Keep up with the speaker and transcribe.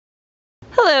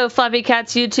Hello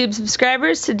Floppycats YouTube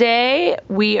subscribers. Today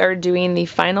we are doing the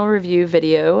final review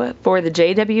video for the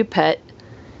JW Pet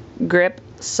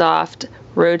Gripsoft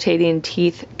rotating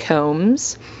teeth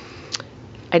combs.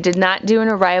 I did not do an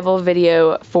arrival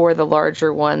video for the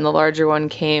larger one. The larger one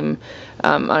came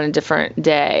on a different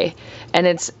day, and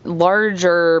it's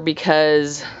larger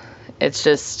because it's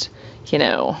just, you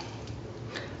know,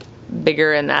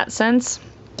 bigger in that sense.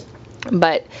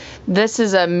 But this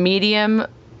is a medium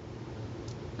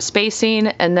spacing,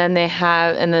 and then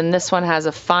this one has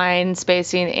a fine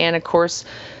spacing and a coarse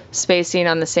spacing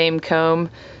on the same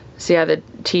comb. See how the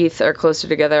teeth are closer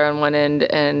together on one end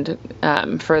and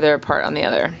further apart on the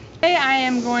other. Today I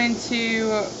am going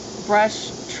to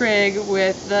brush trig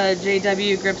with the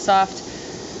JW Gripsoft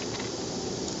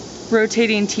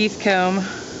rotating teeth comb.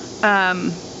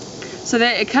 So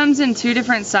that it comes in two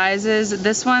different sizes.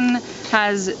 This one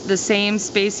has the same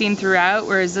spacing throughout,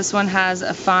 whereas this one has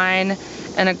a fine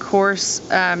and a coarse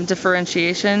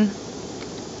differentiation.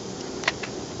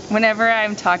 Whenever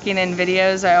I'm talking in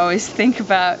videos, I always think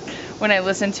about when I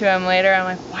listen to them later, I'm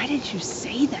like, why did you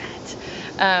say that?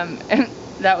 And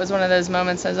that was one of those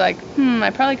moments I was like, I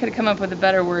probably could have come up with a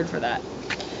better word for that.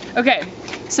 Okay,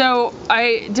 so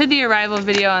I did the arrival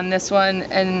video on this one,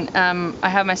 and I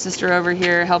have my sister over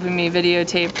here helping me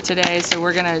videotape today, so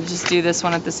we're gonna just do this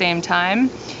one at the same time,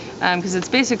 because it's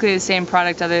basically the same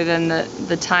product other than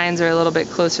the tines are a little bit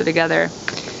closer together.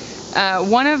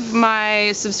 One of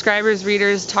my subscribers,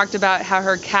 readers, talked about how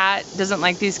her cat doesn't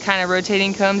like these kind of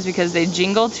rotating combs because they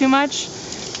jingle too much,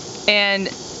 and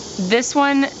this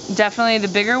one, definitely the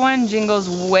bigger one, jingles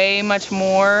way much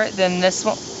more than this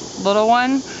little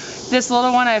one. This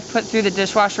little one I've put through the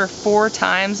dishwasher 4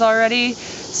 times already.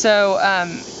 So,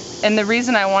 and the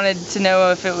reason I wanted to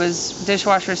know if it was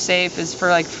dishwasher safe is for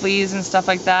like fleas and stuff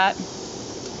like that.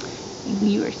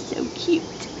 You are so cute.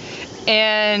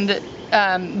 And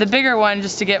the bigger one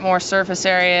just to get more surface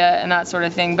area and that sort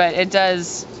of thing. But it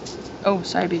does, oh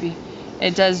sorry baby,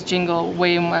 it does jingle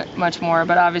way much more.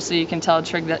 But obviously you can tell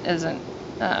Trig that isn't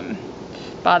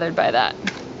bothered by that.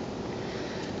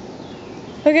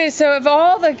 Okay, so of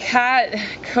all the cat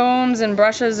combs and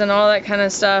brushes and all that kind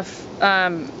of stuff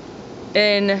that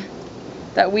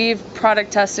we've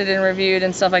product tested and reviewed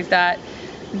and stuff like that,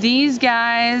 these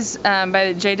guys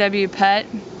by the JW Pet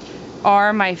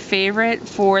are my favorite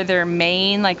for their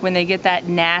mane, like when they get that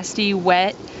nasty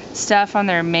wet stuff on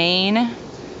their mane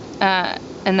and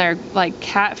their like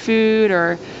cat food,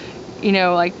 or you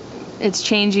know, like it's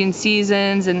changing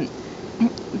seasons and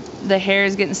the hair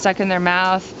is getting stuck in their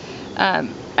mouth.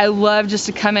 I love just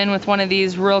to come in with one of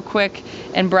these real quick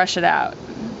and brush it out.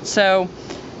 So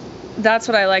that's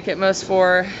what I like it most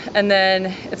for. And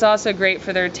then it's also great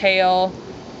for their tail.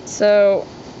 So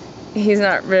he's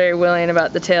not very willing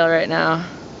about the tail right now.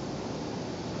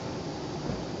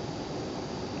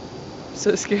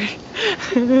 So scared.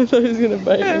 I thought he was gonna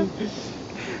bite me.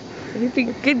 He'd be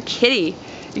a good kitty.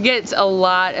 He gets a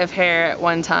lot of hair at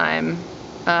one time.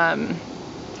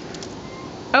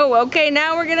 Oh, okay,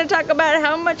 now we're gonna talk about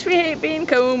how much we hate being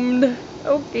combed.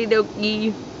 Okie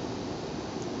dokie.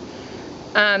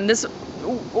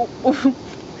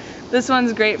 This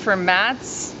one's great for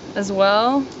mats as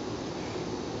well.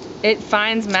 It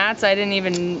finds mats I didn't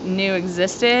even knew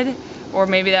existed, or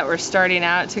maybe that were starting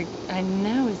out to, I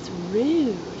know, it's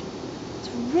rude. It's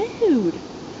rude.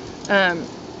 And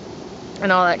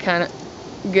all that kind of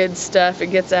good stuff it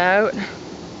gets out.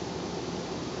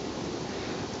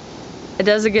 It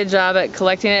does a good job at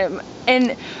collecting it.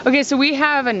 And okay, so we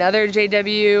have another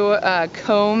JW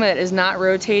comb that is not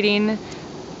rotating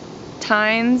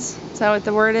tines. Is that what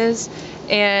the word is?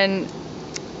 And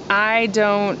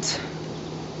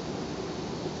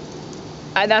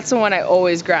that's the one I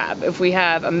always grab if we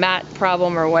have a mat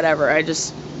problem or whatever.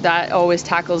 That always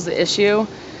tackles the issue.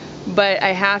 But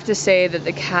I have to say that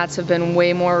the cats have been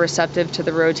way more receptive to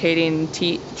the rotating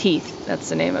teeth. That's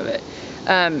the name of it.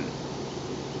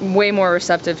 Way more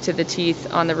receptive to the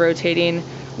teeth on the rotating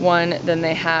one than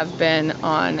they have been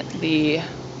on the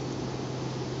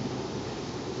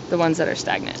ones that are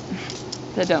stagnant,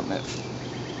 that don't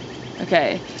move.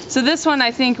 Okay, so this one,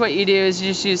 I think what you do is you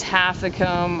just use half the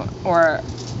comb or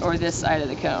this side of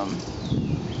the comb.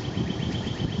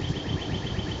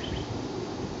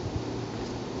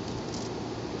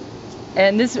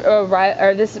 And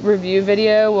this review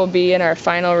video will be in our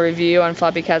final review on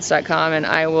floppycats.com, and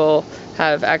I will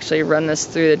have actually run this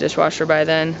through the dishwasher by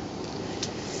then.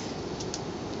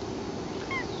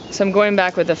 So I'm going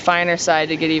back with the finer side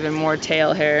to get even more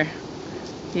tail hair.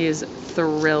 He is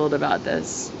thrilled about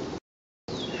this.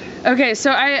 Okay,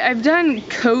 so I've done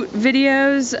coat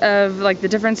videos of like the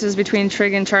differences between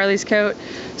Trig and Charlie's coat.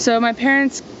 So my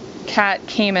parents' cat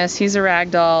Camus, he's a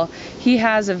Ragdoll. He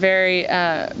has a very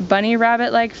bunny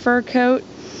rabbit-like fur coat.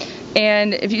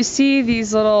 And if you see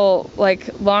these little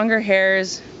like longer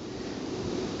hairs,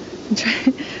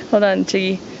 hold on,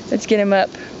 Chiggy, let's get him up.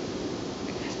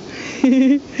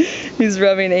 He's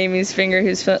rubbing Amy's finger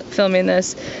who's filming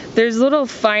this. There's little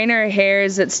finer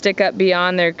hairs that stick up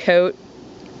beyond their coat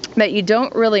that you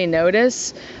don't really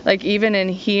notice, like even in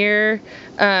here,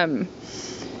 and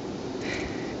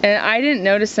I didn't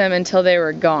notice them until they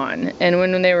were gone. And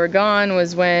when they were gone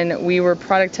was when we were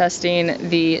product testing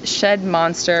the Shed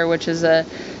Monster, which is a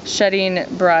shedding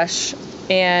brush,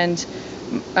 and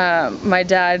my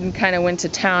dad kind of went to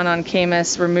town on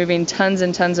Camus, removing tons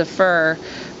and tons of fur,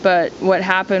 but what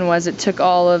happened was it took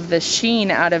all of the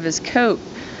sheen out of his coat.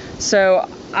 So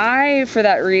I, for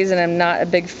that reason, am not a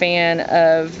big fan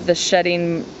of the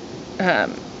shedding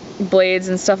blades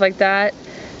and stuff like that.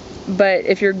 But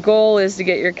if your goal is to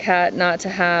get your cat not to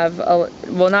have a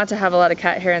lot of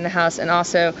cat hair in the house, and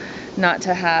also not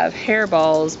to have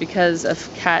hairballs because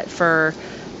of cat fur,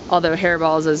 although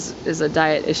hairballs is a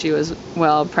diet issue as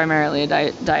well, primarily a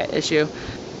diet issue.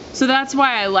 So that's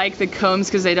why I like the combs,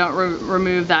 because they don't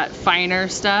remove that finer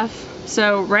stuff.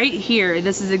 So right here,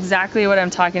 this is exactly what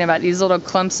I'm talking about. These little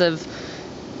clumps of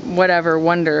whatever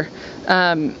wonder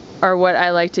are what I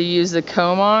like to use the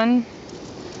comb on.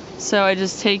 So I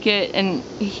just take it, and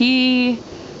he's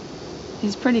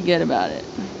pretty good about it.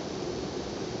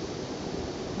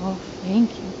 Oh, thank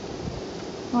you.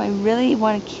 Oh, I really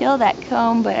want to kill that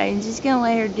comb, but I'm just going to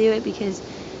let her do it because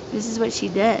this is what she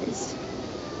does.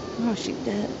 Oh, she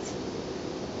does.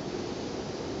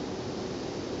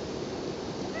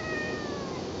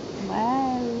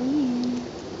 Wow.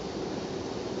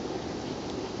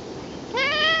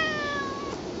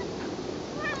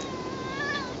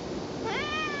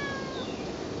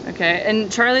 Okay,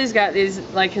 and Charlie's got these,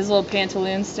 like his little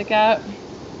pantaloons stick out.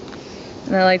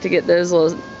 And I like to get those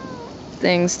little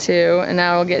things too. And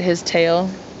now I'll get his tail.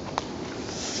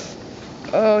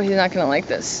 Oh, he's not gonna like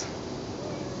this.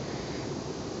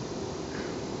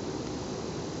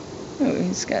 Oh,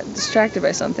 he's got distracted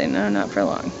by something. No, not for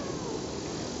long.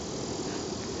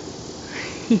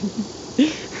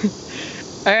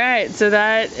 Alright, so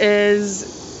that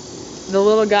is the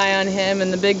little guy on him,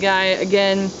 and the big guy,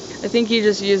 again, I think you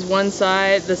just use one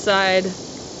side,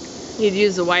 you'd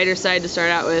use the whiter side to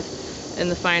start out with,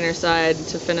 and the finer side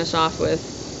to finish off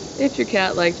with, if your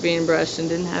cat liked being brushed and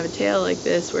didn't have a tail like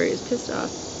this where he was pissed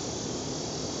off.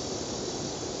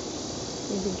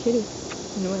 You're a good kitty.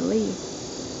 You want to leave.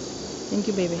 Thank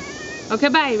you, baby. Okay,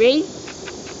 bye, Ray.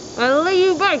 I'll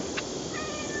leave you, bye.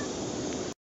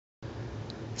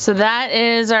 So that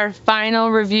is our final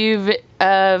review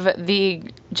of the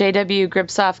JW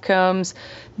Gripsoft combs.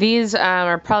 These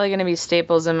are probably going to be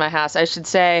staples in my house. I should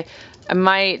say I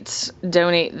might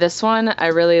donate this one. I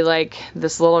really like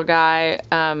this little guy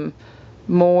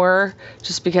more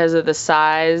just because of the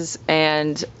size,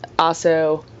 and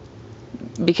also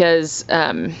because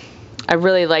I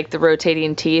really like the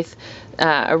rotating teeth.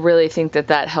 I really think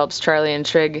that helps Charlie and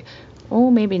Trig. Oh,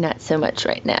 maybe not so much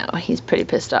right now. He's pretty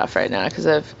pissed off right now because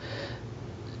I've...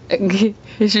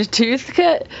 Is your tooth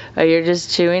cut? Oh, you're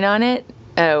just chewing on it?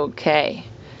 Okay.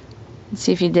 Let's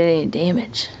see if you did any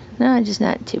damage. No, just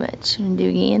not too much. I'm gonna do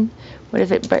again. What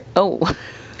if it... Oh.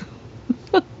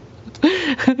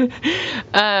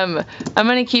 I'm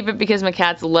gonna keep it because my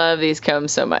cats love these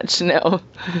combs so much. No.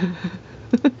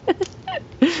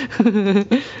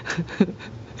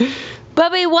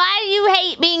 Bubby, why do you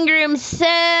hate being groomed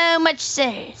so much,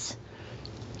 sirs?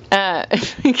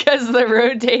 Because of the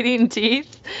rotating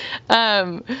teeth.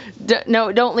 No,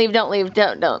 don't leave, don't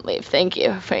leave. Thank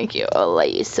you. I love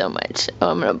you so much. Oh,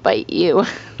 I'm gonna bite you.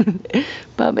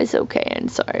 Bub, it's okay. I'm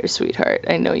sorry, sweetheart.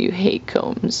 I know you hate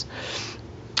combs.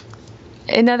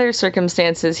 In other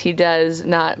circumstances, he does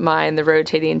not mind the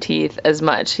rotating teeth as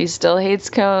much. He still hates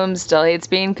combs, still hates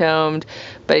being combed,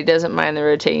 but he doesn't mind the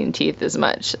rotating teeth as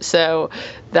much. So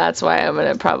that's why I'm going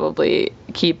to probably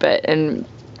keep it. And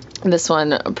this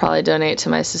one I'll probably donate to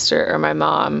my sister or my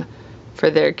mom for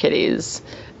their kitties.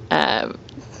 But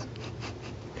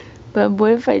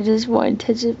what if I just want to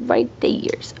touch it right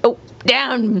there? Oh,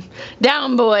 down,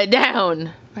 boy,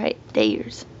 down. Right there.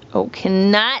 Oh,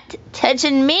 cannot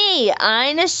touching me.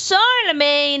 I'm a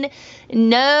Charlemagne.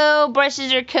 No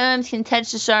brushes or combs can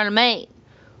touch the Charlemagne.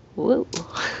 Whoa.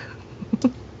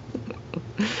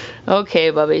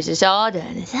 Okay, bubbies, it's all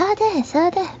done.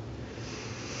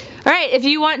 Alright, if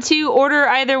you want to order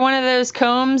either one of those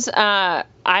combs,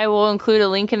 I will include a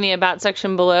link in the About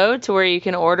section below to where you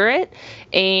can order it,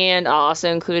 and I'll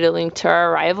also include a link to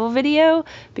our arrival video,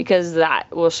 because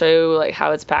that will show like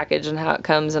how it's packaged and how it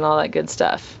comes and all that good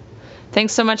stuff.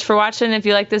 Thanks so much for watching. If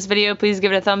you like this video, please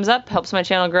give it a thumbs up. Helps my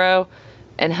channel grow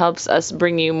and helps us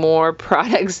bring you more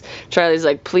products. Charlie's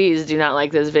like, please do not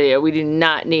like this video. We do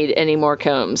not need any more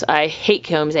combs. I hate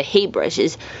combs. I hate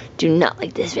brushes. Do not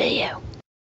like this video.